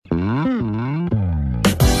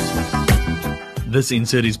This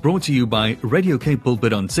insert is brought to you by Radio Cape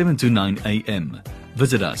Pulpit on 7 to 9 a.m.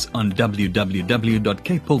 Visit us on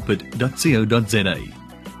www.capepulpit.co.za.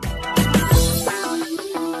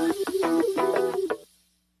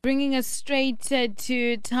 Bringing us straight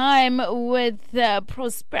to time with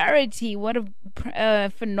Prosperity. What a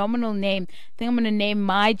phenomenal name. I think I'm going to name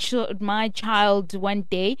my child one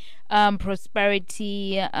day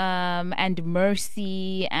Prosperity and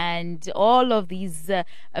Mercy and all of these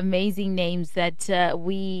amazing names that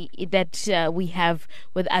we have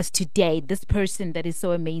with us today. This person that is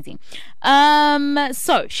so amazing.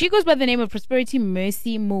 So she goes by the name of Prosperity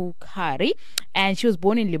Mercy Mukhari, and she was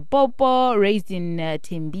born in Limpopo, raised in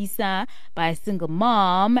Tembisa by a single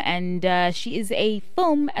mom, and she is a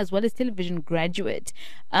film as well as television graduate.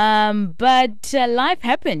 But life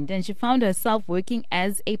happened and she found herself working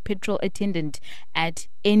as a petrol attendant at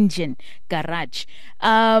Engine Garage.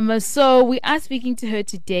 So we are speaking to her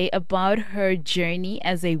today about her journey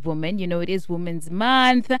as a woman. You know, it is Women's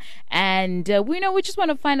Month, and we just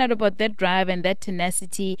want to find out about that drive and that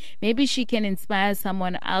tenacity. Maybe she can inspire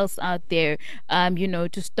someone else out there,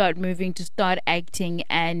 to start moving, to start acting,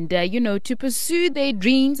 and to pursue their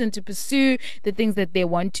dreams and to pursue the things that they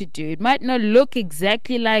want to do. It might not look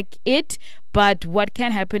exactly like it, but what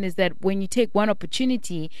can happen is that when you take one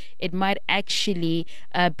opportunity, it might actually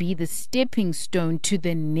be the stepping stone to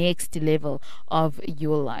the next level of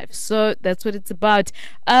your life. So that's what it's about.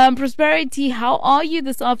 Prosperity, how are you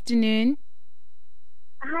this afternoon?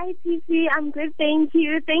 Hi, TC. I'm good, thank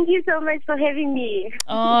you. Thank you so much for having me.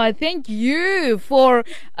 Oh, thank you for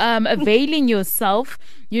availing yourself.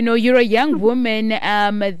 You're a young woman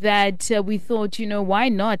that we thought, why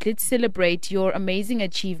not? Let's celebrate your amazing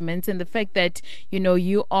achievements and the fact that,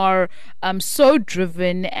 you are so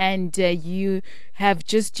driven and you have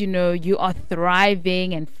just, you are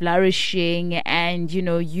thriving and flourishing, and,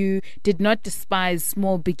 you did not despise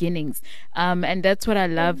small beginnings. And that's what I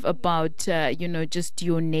love about, just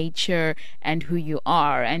your nature and who you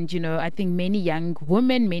are. And, I think many young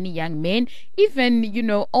women, many young men, even,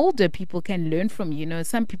 older people can learn from you.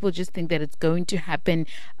 Some people just think that it's going to happen,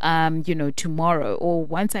 tomorrow, or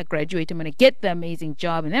once I graduate, I'm going to get the amazing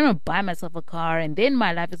job and then I'm going to buy myself a car and then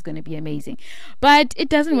my life is going to be amazing. But it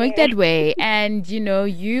doesn't work that way. And,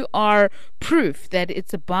 you are proof that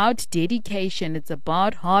it's about dedication, it's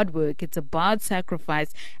about hard work, it's about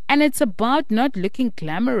sacrifice, and it's about not looking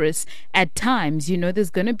glamorous at times. There's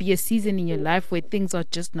going to be a season in your life where things are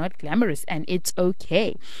just not glamorous, and it's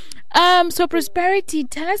okay. So Prosperity,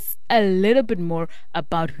 tell us a little bit more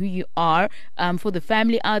about who you are. For the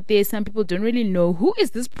family out there, some people don't really know who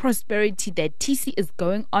is this Prosperity that TC is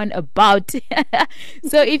going on about.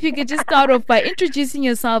 So if you could just start off by introducing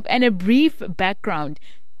yourself and a brief background.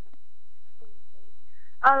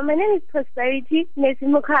 My name is Prosperity Mercy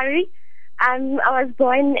Mukhari. I was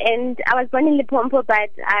born in Limpopo,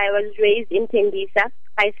 but I was raised in Tembisa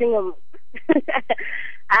by single mom.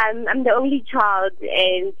 I'm the only child,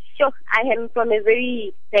 and sure, I am from a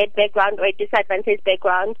very bad background or a disadvantaged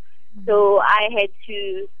background. So I had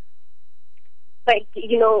to,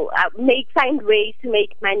 find ways to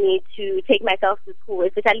make money to take myself to school,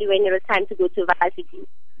 especially when it was time to go to varsity.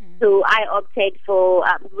 So I opted for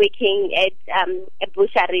working at a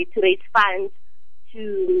butchery to raise funds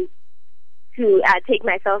to take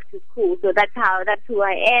myself to school. So that's who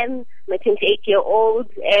I am. I'm a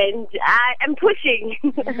 28-year-old, and I'm pushing.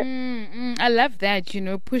 I love that,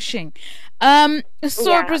 pushing.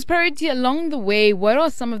 So Prosperity, along the way, what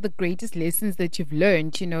are some of the greatest lessons that you've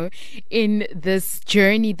learned, in this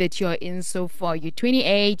journey that you're in so far? You're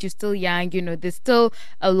 28, you're still young, there's still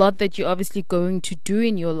a lot that you're obviously going to do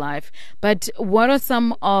in your life. But what are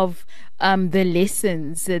some of the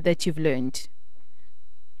lessons that you've learned?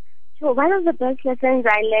 So one of the best lessons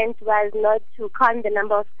I learned was not to count the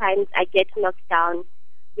number of times I get knocked down,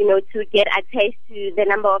 to get attached to the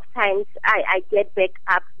number of times I get back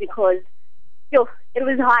up, because it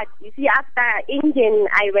was hard. You see, after Engine,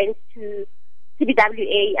 I went to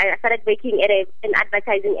CBWA and I started working at an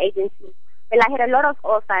advertising agency. Well, I had a lot of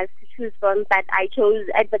offers to choose from, but I chose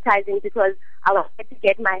advertising because I wanted to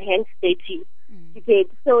get my hands dirty.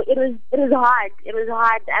 So it was hard. It was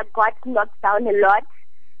hard. I got knocked down a lot.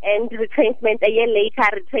 And retrenchment, a year later,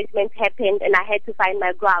 retrenchment happened, and I had to find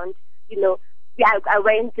my ground. I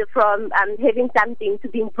went from having something to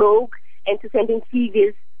being broke and to sending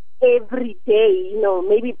CVs every day,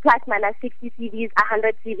 maybe plus minus 60 CVs,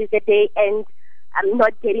 100 CVs a day, and I'm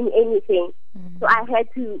not getting anything. So I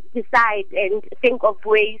had to decide and think of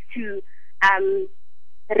ways to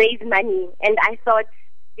raise money. And I thought,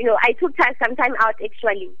 I took some time out,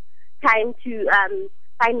 actually, time to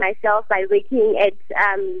find myself by working at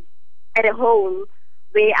at a home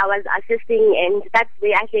where I was assisting, and that's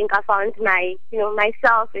where I think I found my,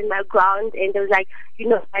 myself and my ground, and it was like,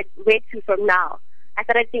 where to from now? I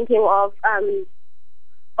started thinking of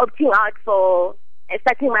opting out for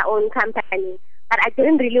starting my own company, but I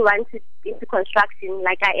didn't really want to into construction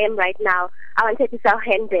like I am right now. I wanted to sell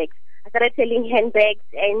handbags. I started selling handbags,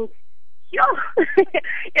 and it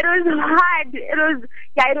was hard. It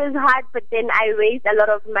was hard, but then I raised a lot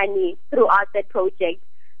of money throughout that project,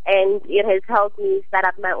 and it has helped me start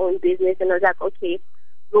up my own business. And I was like, okay,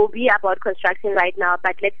 we'll be about construction right now,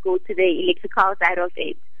 but let's go to the electrical side of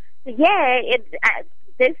it. So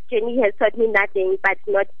this journey has taught me nothing but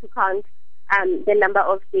not to count the number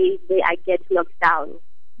of days where I get knocked down.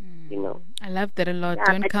 I love that a lot.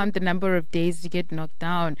 Don't count the number of days you get knocked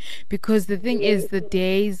down, because the thing is, the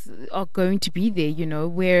days are going to be there,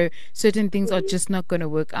 where certain things are just not going to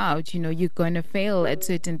work out. You're going to fail at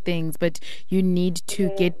certain things, but you need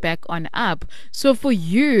to get back on up. So for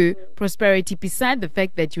you, Prosperity, beside the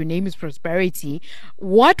fact that your name is Prosperity,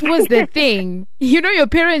 what was the thing? Your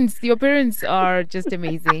parents are just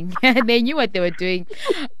amazing. They knew what they were doing,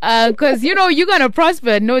 because you're going to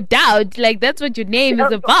prosper, no doubt. Like, that's what your name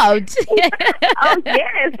is about. Oh,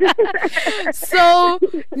 yes. So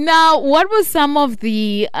now, what was some of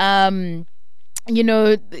the the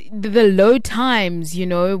low times,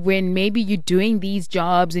 when maybe you're doing these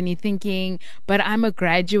jobs and you're thinking, but I'm a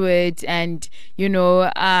graduate, and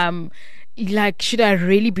like, should I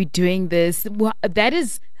really be doing this? Well, that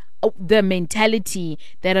is the mentality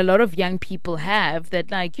that a lot of young people have,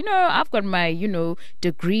 that like, I've got my,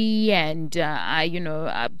 degree, and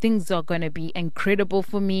things are going to be incredible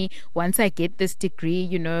for me once I get this degree,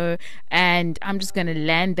 and I'm just going to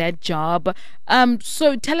land that job.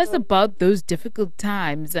 So tell us about those difficult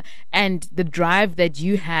times and the drive that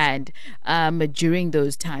you had during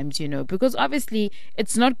those times, because obviously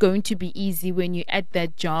it's not going to be easy when you're at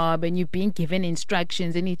that job and you're being given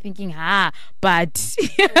instructions and you're thinking, but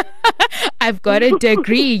I've got a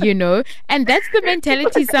degree, and that's the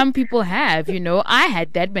mentality some people have. I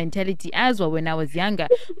had that mentality as well when I was younger,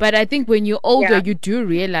 but I think when you're older, you do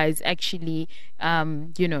realize, actually,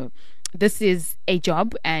 this is a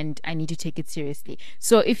job and I need to take it seriously.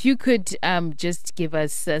 So if you could just give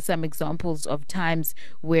us some examples of times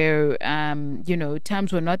where,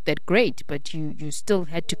 times were not that great, but you still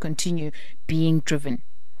had to continue being driven.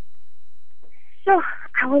 So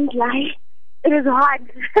I won't lie. It was hard.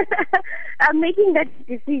 Making that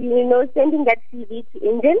decision, sending that CV to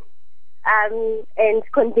Indian, and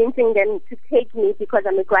convincing them to take me because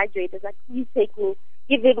I'm a graduate. I was like, please take me.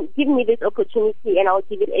 Give me this opportunity and I'll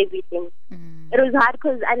give it everything. It was hard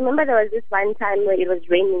because I remember there was this one time where it was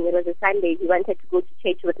raining. It was a Sunday. We wanted to go to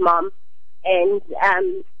church with Mom, and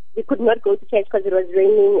we could not go to church because it was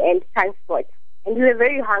raining and transport. And we were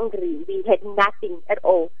very hungry. We had nothing at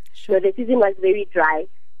all. Sure. So the season was very dry.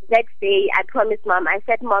 Next day, I promised Mom, I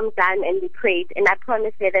sat Mom down and we prayed, and I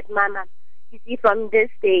promised her that, Mama, you see, from this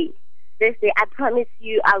day, I promise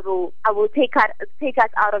you, I will take us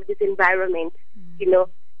out of this environment.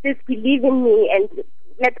 Just believe in me and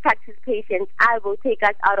let's practice patience. I will take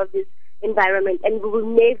us out of this environment, and we will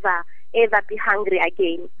never, ever be hungry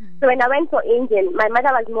again. So when I went for Indian, my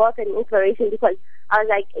mother was more of an inspiration, because I was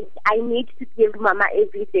like, I need to give Mama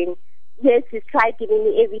everything. Yes, she's tried giving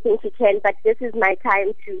me everything she can, but this is my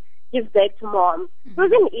time to give back to Mom. It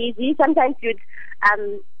wasn't easy. Sometimes you'd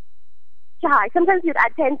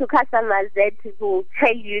attend to customers that will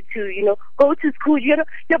tell you to, go to school. Your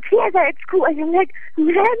peers are at school, and you're like,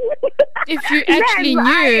 man. If you actually knew,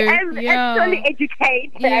 I am actually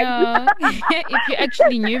educated. Yeah. If you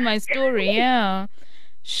actually knew my story, yeah.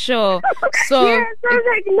 Sure. So yes, I was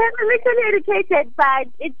like, never literally educated, but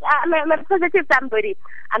it's I'm a positive somebody.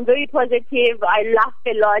 I'm very positive. I laugh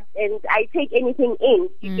a lot, and I take anything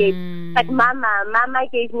in. But Mama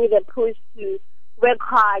gave me the push to work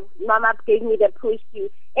hard. Mama gave me the push to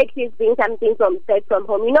at least bring something from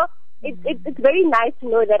home. It's very nice to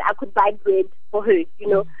know that I could buy bread for her. It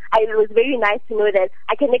was very nice to know that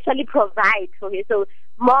I can actually provide for her. So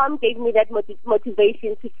Mom gave me that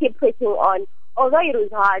motivation to keep pushing on. Although it was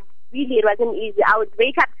hard, really it wasn't easy. I would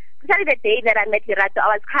wake up, especially the day that I met Lerato,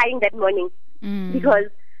 I was crying that morning because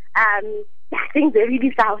things were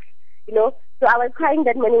really south, So I was crying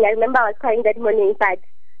that morning. I remember I was crying that morning, but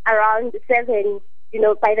around 7,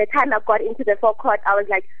 by the time I got into the forecourt, I was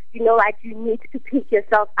like, you know what, you need to pick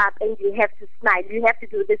yourself up and you have to smile. You have to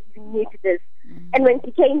do this. You need this. And when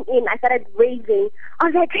she came in, I started waving. I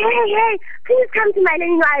was like, hey, please come to my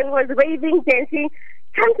lane. I was waving, dancing.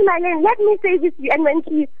 come to my lane, let me say this to you. And when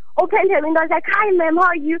she opened her window, I was like, hi ma'am, how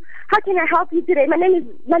are you? How can I help you today? My name is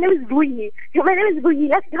Vuyi. My name is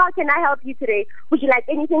Vuyi. How can I help you today? Would you like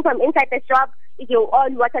anything from inside the shop? Is your all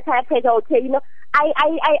water type okay? You know,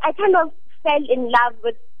 I kind of fell in love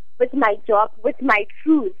with my job, with my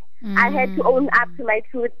truth. I had to own up to my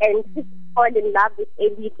truth and just fall in love with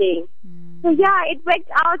everything. So yeah, it worked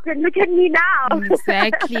out, and look at me now.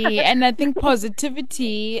 Exactly. And I think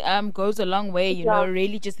positivity goes a long way, you know,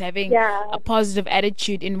 really just having a positive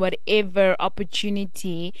attitude in whatever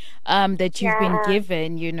opportunity that you've been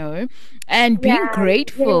given, you know, and being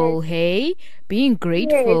grateful, hey? Being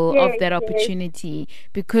grateful of that opportunity,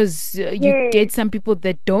 because you get some people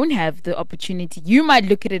that don't have the opportunity. You might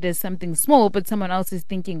look at it as something small, but someone else is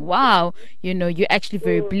thinking, wow, you know, you're actually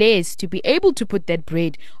very blessed to be able to put that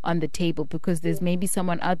bread on the table, because there's maybe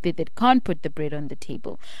someone out there that can't put the bread on the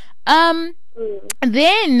table. Then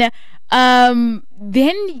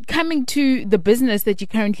coming to the business that you're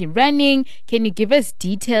currently running, can you give us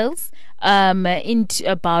details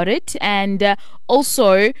about it? And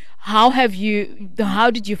also, how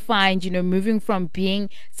did you find, you know, moving from being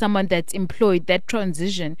someone that's employed, that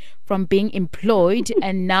transition from being employed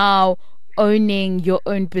and now owning your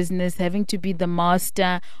own business, having to be the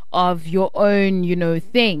master of your own, you know,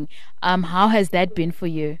 thing? How has that been for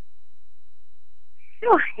you?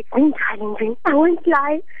 Oh, it's been challenging. I won't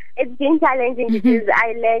lie. It's been challenging because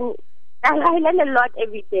I learn a lot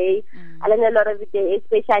every day. I learn a lot every day,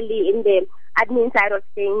 especially in the admin side of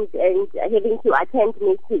things, and having to attend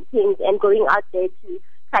meetings and going out there to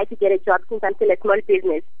try to get a job since I'm still a small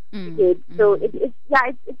business. So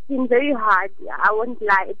it's been very hard. I won't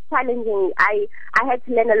lie. It's challenging. I had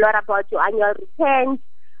to learn a lot about your annual returns.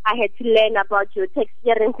 I had to learn about your tax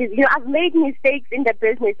clearances. You know, I've made mistakes in the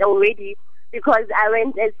business already, because I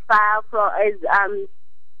went as far as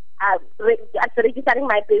registering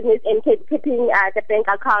my business and keeping the bank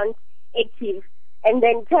account active. And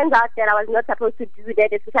then it turns out that I was not supposed to do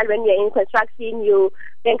that, especially when you're in construction. Your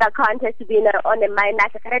bank account has to be on a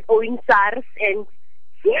minus. I started owing SARS, and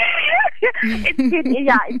it's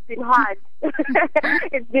been hard.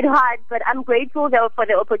 It's been hard, but I'm grateful though for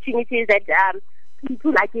the opportunities that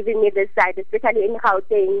people are giving me this side, especially in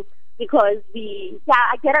Gauteng. Because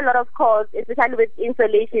I get a lot of calls, especially with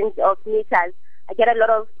installations of meters. I get a lot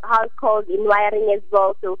of house calls in wiring as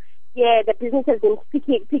well. So yeah, the business has been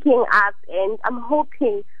picking up, and I'm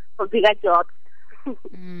hoping for bigger jobs.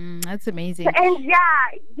 That's amazing. And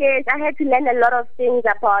yes, I had to learn a lot of things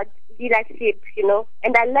about leadership, you know.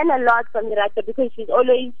 And I learn a lot from Lerato, because she's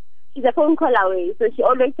a phone call away. So she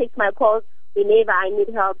always takes my calls whenever I need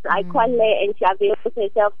help. So I call her, and she avails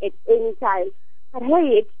herself at any time. But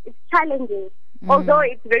hey, it's challenging, although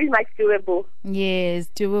it's very much doable. Yes,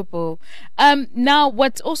 doable. Now,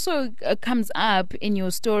 what also comes up in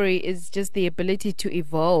your story is just the ability to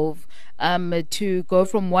evolve, to go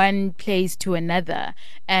from one place to another,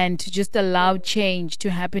 and to just allow change to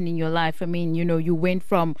happen in your life. I mean, you know, you went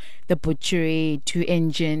from the butchery to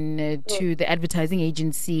engine to the advertising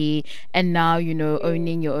agency, and now, you know,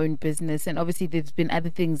 owning your own business. And obviously there's been other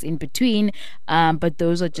things in between, but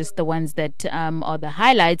those are just the ones that are the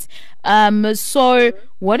highlights. So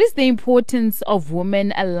what is the importance of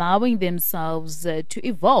women allowing themselves to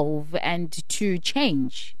evolve and to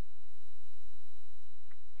change?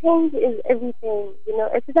 Change is everything, you know,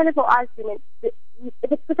 especially for us women.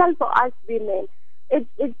 Especially for us women, it's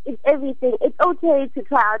everything. It's okay to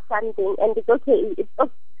try out something, and it's okay to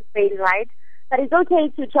fail, right? But it's okay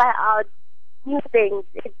to try out new things.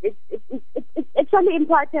 It's actually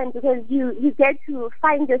important, because you get to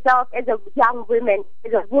find yourself as a young woman,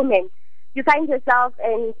 You find yourself,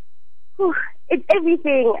 and it's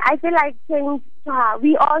everything. I feel like change,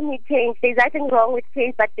 we all need change. There's nothing wrong with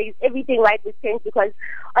change, but there's everything right with change, because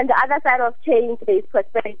on the other side of change, there's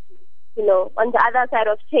prosperity. You know, on the other side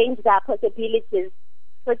of change, there are possibilities.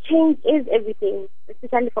 So change is everything,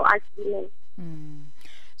 especially for us women.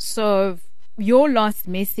 So your last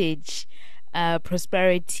message,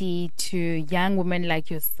 prosperity to young women like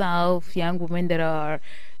yourself, young women that are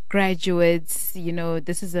graduates, you know,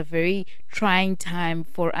 this is a very trying time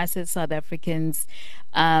for us as South Africans,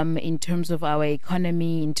 in terms of our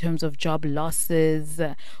economy, in terms of job losses.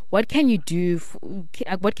 What can you do?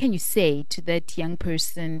 What can you say to that young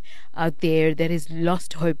person out there that has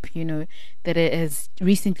lost hope, you know, that has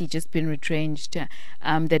recently just been retrenched,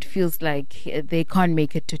 that feels like they can't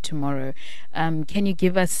make it to tomorrow? Can you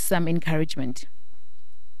give us some encouragement?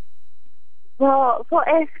 Well, for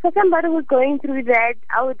somebody who's going through that,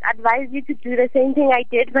 I would advise you to do the same thing I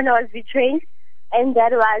did when I was retrenched, and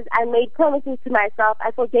that was I made promises to myself.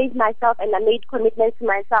 I forgave myself, and I made commitments to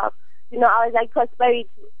myself I was like, Prosperity,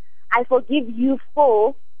 I forgive you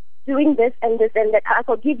for doing this and this and that. I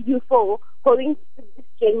forgive you for going through this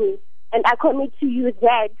journey, and I commit to you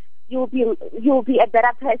that you'll be a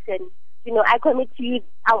better person. I commit to you,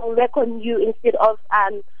 I will work on you instead of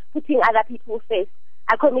putting other people first.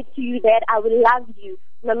 I commit to you that I will love you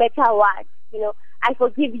no matter what. I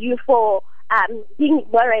forgive you for being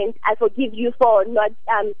ignorant. I forgive you for not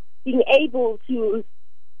being able to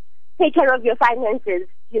take care of your finances.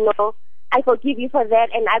 I forgive you for that,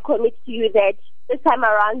 and I commit to you that this time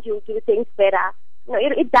around you'll do things better.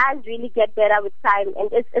 It does really get better with time,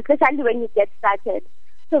 and especially when you get started.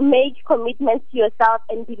 So make commitments to yourself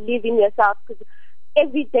and believe in yourself, because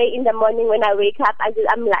every day in the morning when I wake up,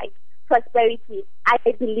 I'm like, Prosperity, I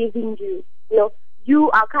believe in you.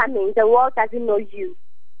 You are coming. The world doesn't know you.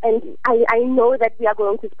 And I know that we are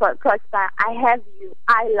going to prosper. I have you.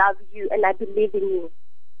 I love you, and I believe in you.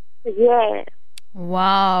 So, yeah.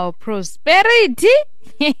 Wow, Prosperity.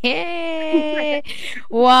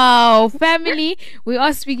 Wow, family, we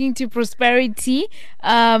are speaking to Prosperity,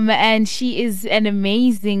 and she is an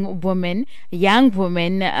amazing woman, young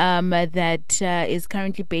woman, that is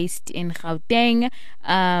currently based in Gauteng,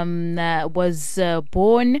 was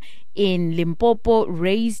born in Limpopo,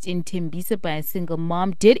 raised in Tembisa by a single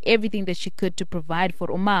mom, did everything that she could to provide for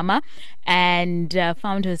umama, and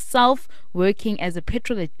found herself working as a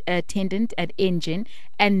petrol attendant at Engen,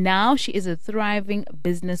 and now she is a thriving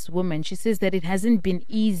businesswoman. She says that it hasn't been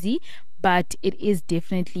easy, but it is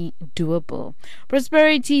definitely doable.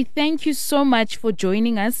 Prosperity, thank you so much for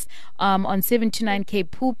joining us on 729K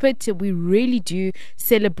Pulpit. We really do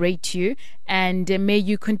celebrate you, and may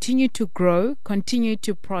you continue to grow, continue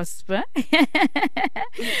to prosper.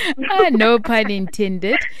 No pun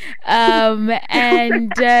intended.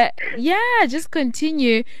 Just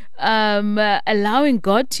continue allowing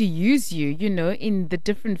God to use you, in the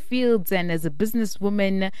different fields, and as a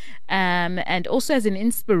businesswoman, and also as an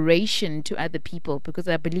inspiration to other people, because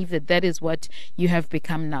I believe that is what you have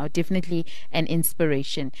become now. Definitely an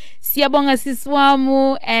inspiration. Siyabonga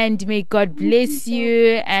siswamu, and may God bless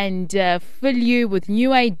you and fill you with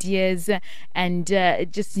new ideas and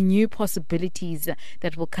just new possibilities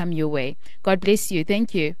that will come your way. God bless you.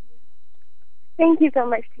 Thank you. Thank you so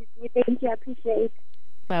much, Titi. Thank you. I appreciate it.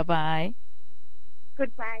 Bye-bye.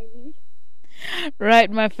 Goodbye.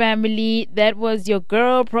 Right, my family, that was your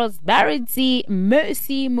girl Prosperity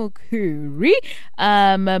Mercy Mukuri,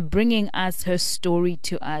 bringing us her story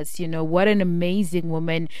to us. What an amazing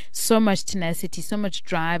woman, so much tenacity, so much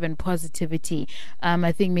drive and positivity.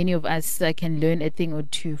 I think many of us can learn a thing or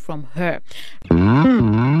two from her.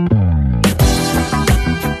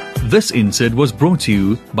 This insert was brought to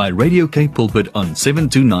you by Radio K Pulpit on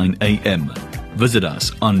 729 AM. Visit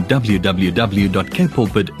us on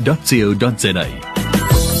www.kpulpit.co.za.